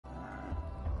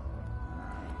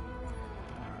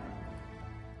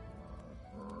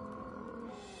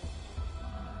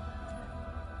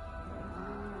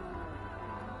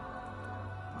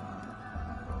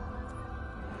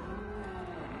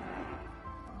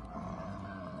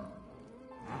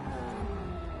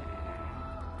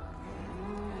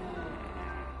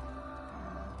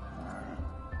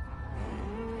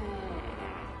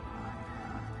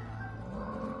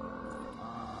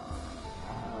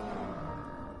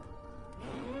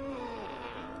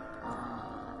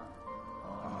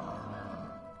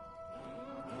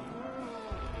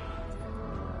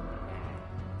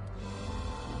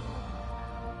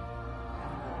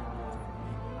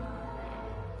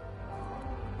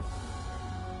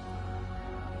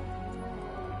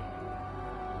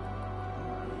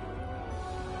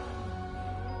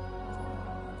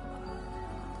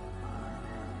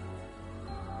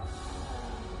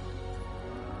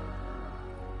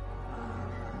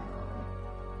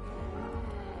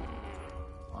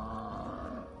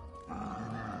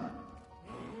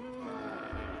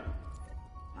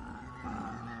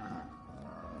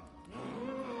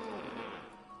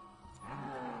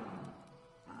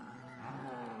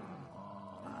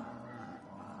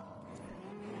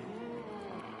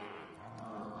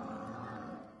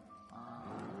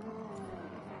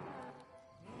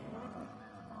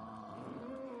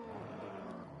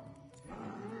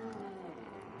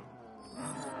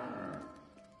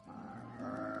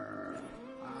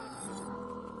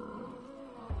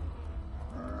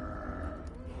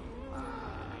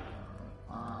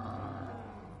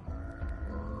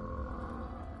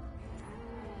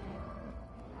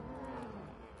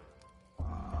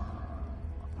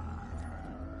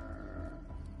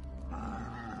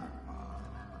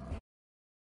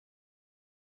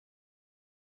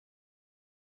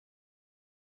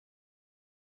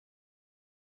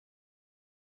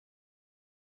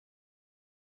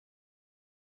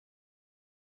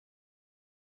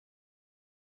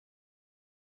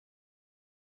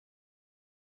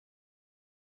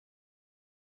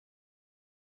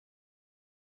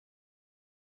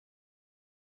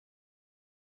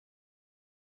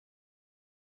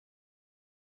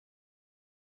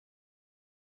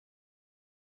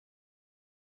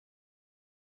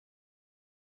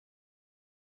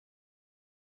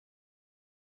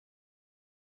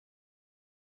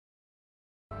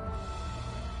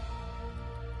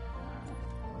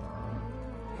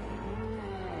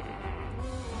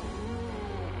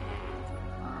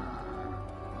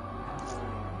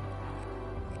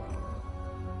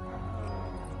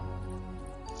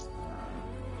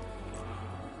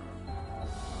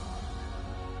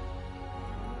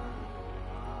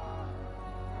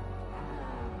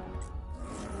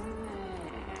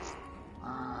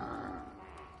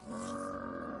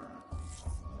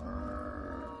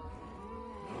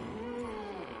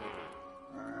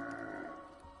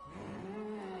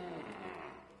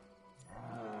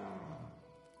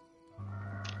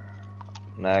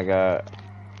Nigger.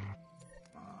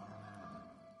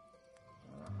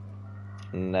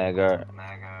 Nigger.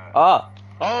 Oh!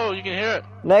 Oh, you can hear it.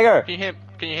 Nigger!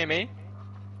 Can you hear me?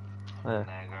 Yeah.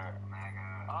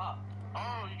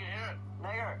 Oh, you can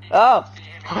hear it. Oh!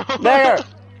 Nigger!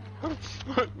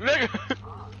 Nigger.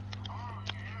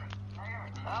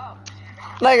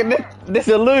 Nigger, this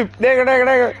is a loop! Nigger, nigger,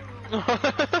 nigger!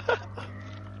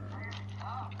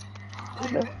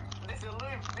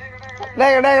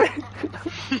 Nigger, nigger!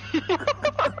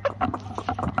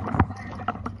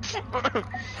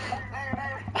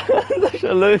 It's just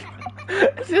a loop.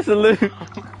 It's just a loop.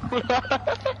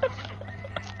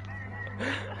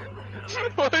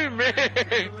 What do you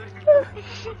mean?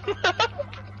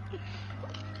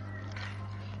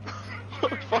 What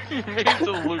the fuck do you mean it's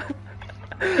a loop?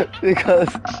 Because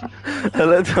I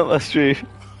learned on my stream.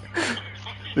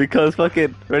 Because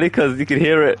fucking ready? Because you can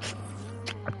hear it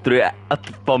through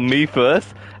from me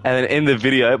first, and then in the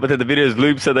video. But then the video is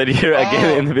looped, so then you hear it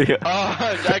again in the video. Oh,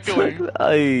 it's echoing.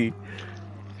 Aye,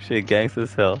 shit, gangster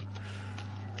as hell.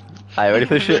 Alright, ready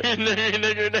for shit?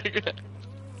 Nigger.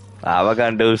 We're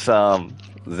gonna do some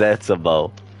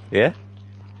Zetsabo. Yeah?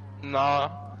 Nah.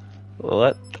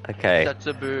 What? Okay. That's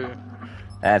a boo.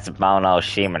 That's Mono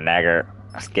Shima Nagger.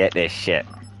 Let's get this shit.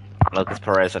 Lucas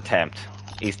Perez attempt.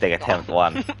 East egg attempt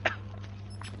 1.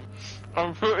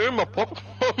 I'm putting my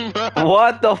popcorn.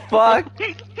 What the fuck?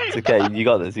 It's okay, you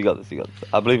got this, you got this, you got this.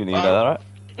 I believe in you, you know that, right?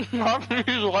 I'm gonna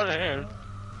use one hand.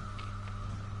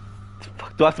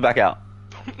 Do I have to back out?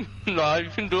 No, you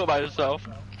can do it by yourself.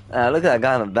 Look at that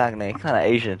guy in the back, man. He's kinda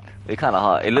Asian. He's kinda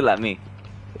hot. He look like me.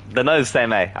 The nose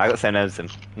same, eh? I got the same nose as him.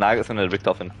 No, I got some nose of Rick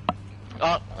Toffin.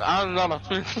 I don't know, my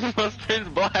screen's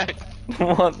black.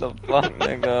 What the fuck,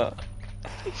 nigga?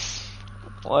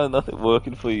 Why is nothing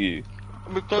working for you?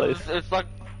 Because it's like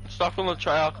stuck on the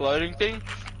Treyarch loading thing.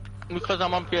 Because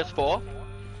I'm on PS4.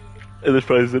 It is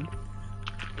frozen.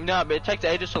 No, but it takes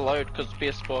ages to load because it's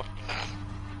PS4.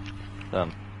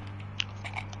 Damn.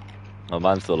 Oh,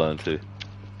 mine's still on too.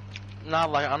 Nah,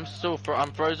 like I'm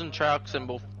frozen Treyarch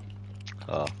symbol.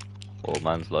 Oh. Well,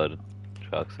 mine's loaded.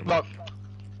 Trucks and Look.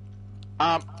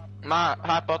 My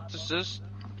hypothesis,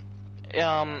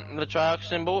 the Treyarch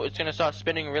symbol, it's gonna start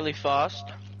spinning really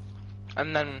fast,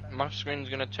 and then my screen's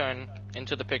gonna turn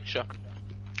into the picture.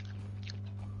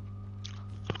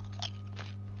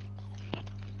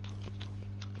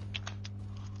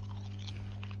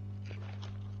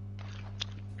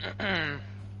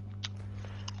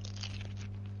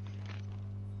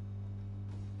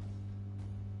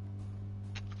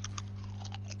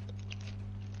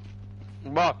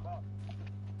 But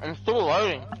I'm still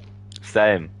loading.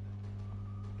 Same.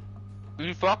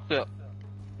 You fucked it.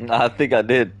 I think I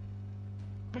did.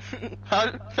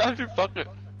 How'd you fuck it?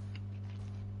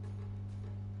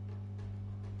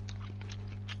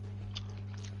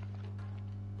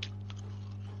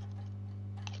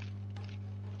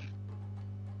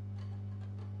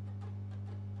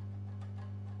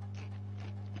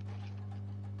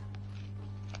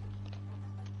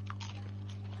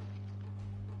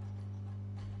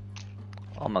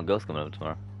 Oh, my girl's coming over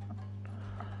tomorrow.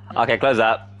 Okay, close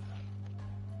that.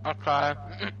 Okay.